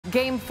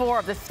Game 4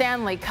 of the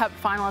Stanley Cup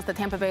Final as the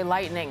Tampa Bay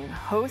Lightning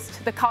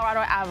host the Colorado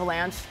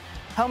Avalanche.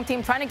 Home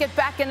team trying to get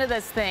back into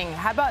this thing.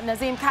 How about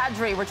Nazem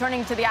Kadri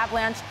returning to the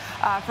Avalanche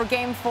for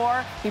Game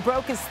 4? He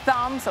broke his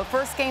thumb, so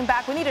first game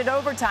back. We needed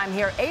overtime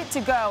here. 8 to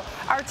go.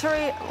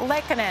 Arturi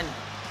Lehkonen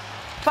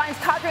finds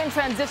Kadri in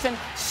transition,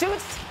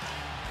 shoots.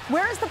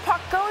 Where does the puck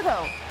go,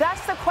 though?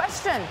 That's the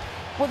question.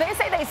 Well, they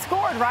say they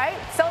scored, right?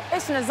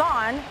 Celebration is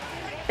on.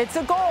 It's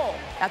a goal.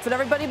 That's what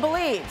everybody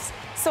believes.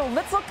 So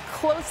let's look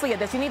closely at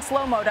this. You need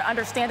slow-mo to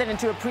understand it and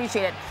to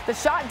appreciate it. The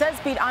shot does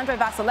beat Andrei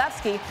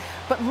Vasilevsky,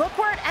 but look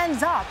where it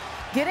ends up.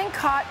 Getting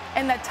caught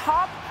in the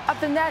top of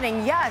the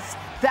netting. Yes,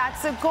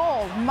 that's a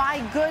goal.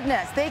 My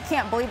goodness, they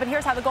can't believe it.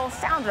 Here's how the goal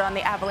sounded on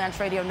the Avalanche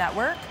radio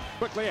network.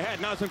 Quickly ahead,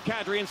 Nazem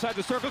Kadri inside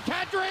the circle.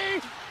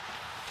 Kadri!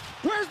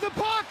 Where's the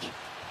puck?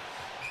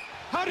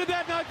 How did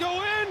that not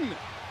go in?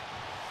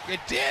 It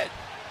did.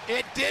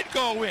 It did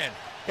go in.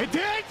 It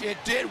did? It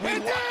did.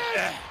 It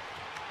did!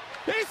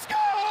 He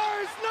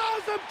scores!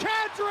 Nazem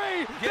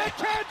Kadri! The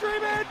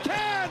Kadri man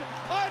can!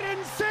 I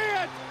didn't see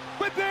it,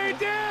 but they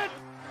did!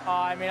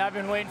 I mean, I've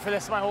been waiting for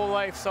this my whole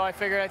life, so I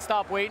figured I'd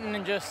stop waiting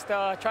and just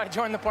try to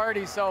join the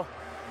party. So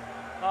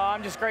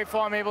I'm just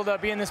grateful I'm able to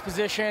be in this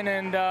position,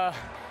 and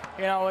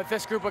you know, with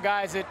this group of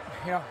guys, it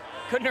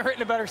couldn't have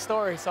written a better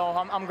story. So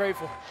I'm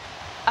grateful.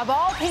 Of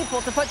all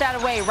people to put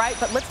that away, right?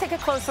 But let's take a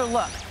closer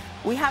look.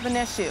 We have an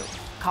issue.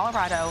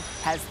 Colorado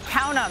has,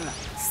 count them,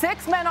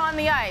 6 men on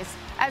the ice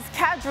as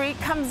Kadri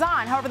comes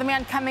on. However, the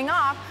man coming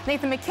off,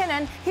 Nathan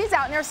MacKinnon, he's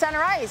out near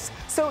center ice.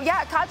 So,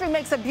 yeah, Kadri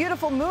makes a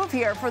beautiful move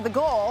here for the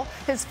goal.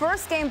 His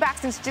first game back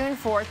since June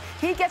 4th.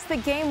 He gets the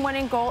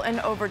game-winning goal in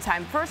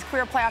overtime. First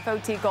career playoff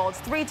OT goal. It's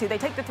 3-2. They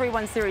take the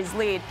 3-1 series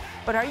lead.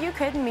 But are you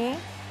kidding me?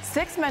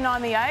 6 men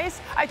on the ice?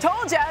 I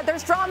told you,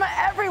 there's drama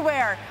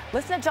everywhere.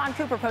 Listen to John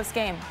Cooper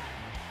post-game.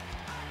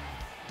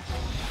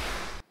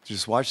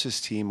 Just watch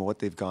this team, what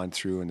they've gone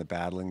through and the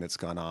battling that's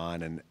gone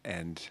on,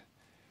 and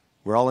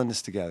we're all in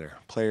this together.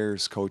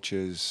 Players,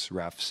 coaches,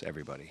 refs,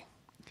 everybody.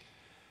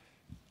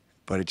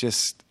 But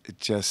this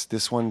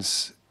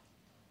one's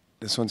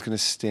going to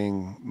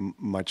sting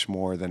much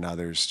more than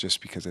others,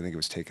 just because I think it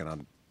was taken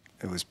on.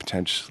 It was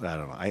potential. I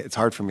don't know. It's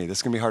hard for me. This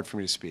is going to be hard for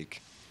me to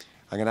speak.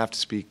 I'm going to have to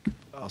speak.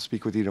 I'll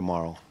speak with you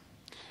tomorrow.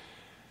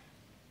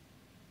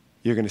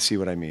 You're going to see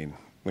what I mean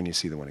when you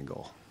see the winning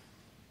goal.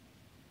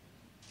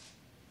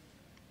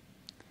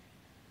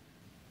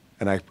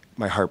 And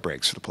my heart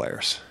breaks for the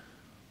players,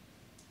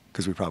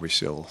 because we probably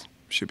still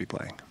should be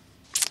playing.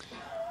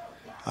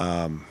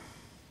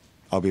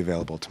 I'll be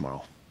available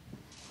tomorrow.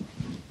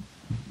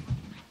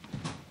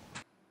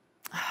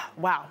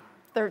 Wow.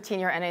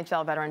 13-year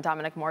NHL veteran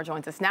Dominic Moore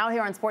joins us now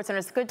here on SportsCenter.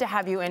 It's good to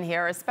have you in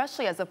here,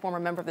 especially as a former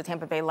member of the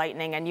Tampa Bay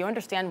Lightning, and you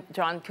understand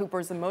John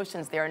Cooper's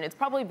emotions there, and it's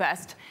probably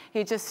best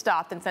he just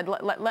stopped and said,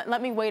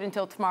 let me wait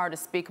until tomorrow to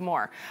speak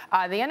more. The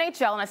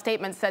NHL in a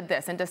statement said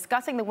this: in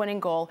discussing the winning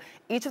goal,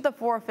 each of the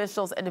 4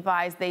 officials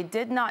advised they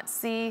did not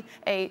see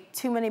a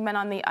too many men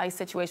on the ice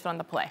situation on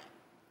the play.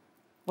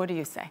 What do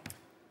you say?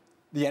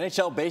 The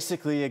NHL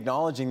basically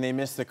acknowledging they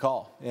missed the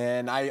call.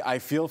 And I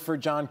feel for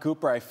John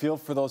Cooper. I feel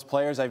for those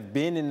players. I've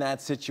been in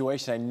that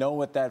situation. I know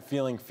what that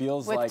feeling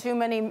feels like. With too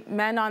many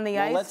men on the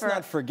ice? Let's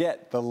not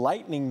forget, the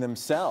Lightning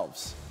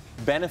themselves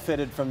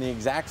benefited from the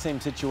exact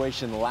same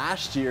situation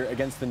last year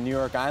against the New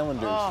York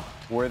Islanders,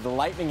 where the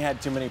Lightning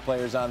had too many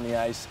players on the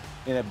ice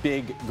in a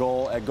big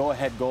goal, a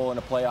go-ahead goal in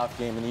a playoff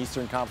game in the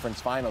Eastern Conference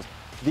Finals.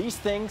 These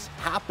things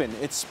happen.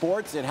 It's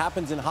sports. It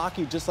happens in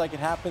hockey just like it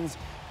happens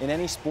in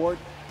any sport.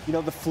 You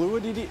know, the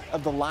fluidity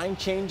of the line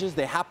changes,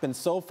 they happen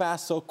so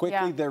fast, so quickly.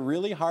 Yeah. They're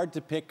really hard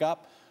to pick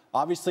up.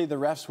 Obviously, the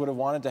refs would have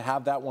wanted to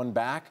have that one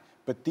back,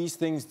 but these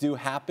things do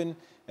happen.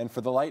 And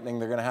for the Lightning,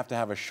 they're going to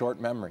have a short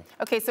memory.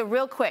 Okay, so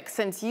real quick,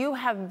 since you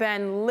have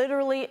been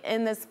literally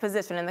in this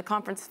position in the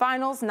conference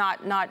finals,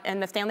 not in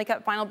the Stanley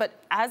Cup final, but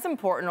as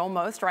important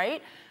almost,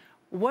 right?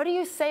 What do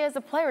you say as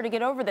a player to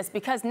get over this?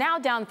 Because now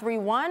down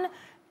 3-1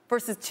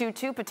 versus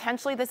 2-2,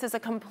 potentially this is a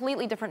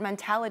completely different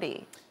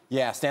mentality.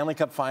 Yeah, Stanley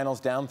Cup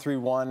Finals down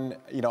 3-1.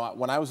 You know,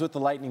 when I was with the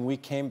Lightning, we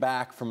came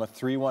back from a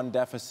 3-1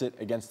 deficit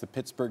against the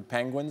Pittsburgh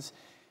Penguins.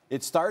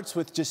 It starts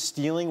with just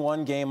stealing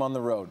one game on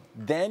the road.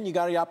 Then you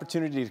got the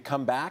opportunity to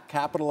come back,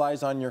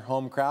 capitalize on your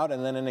home crowd,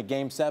 and then in a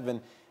Game 7,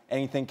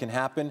 anything can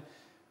happen.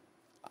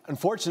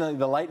 Unfortunately,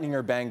 the Lightning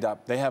are banged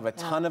up. They have a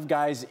ton of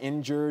guys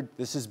injured.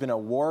 This has been a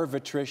war of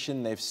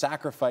attrition. They've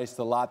sacrificed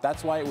a lot.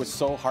 That's why it was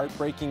so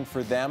heartbreaking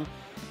for them.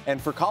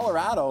 And for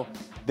Colorado,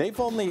 they've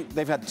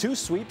had 2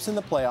 sweeps in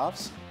the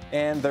playoffs,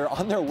 and they're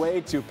on their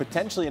way to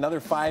potentially another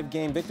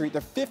 5-game victory.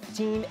 They're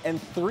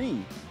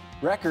 15-3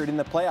 record in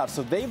the playoffs.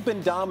 So they've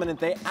been dominant.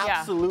 They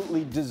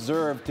absolutely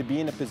deserve to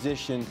be in a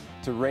position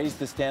to raise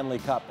the Stanley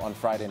Cup on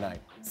Friday night.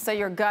 So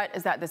your gut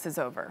is that this is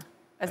over?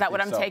 Is that what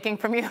I'm taking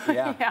from you?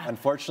 Yeah,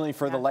 unfortunately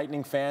for the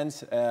Lightning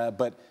fans,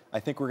 but I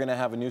think we're going to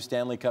have a new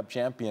Stanley Cup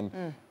champion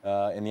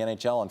in the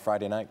NHL on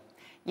Friday night.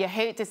 You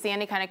hate to see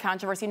any kind of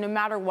controversy, no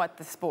matter what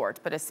the sport,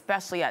 but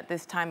especially at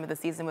this time of the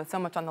season with so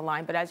much on the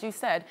line. But as you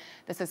said,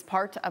 this is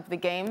part of the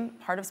game,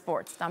 part of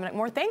sports. Dominic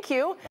Moore, thank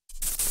you.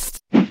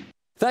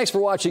 Thanks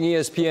for watching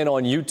ESPN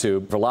on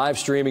YouTube. For live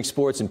streaming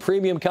sports and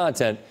premium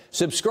content,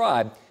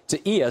 subscribe to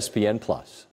ESPN+.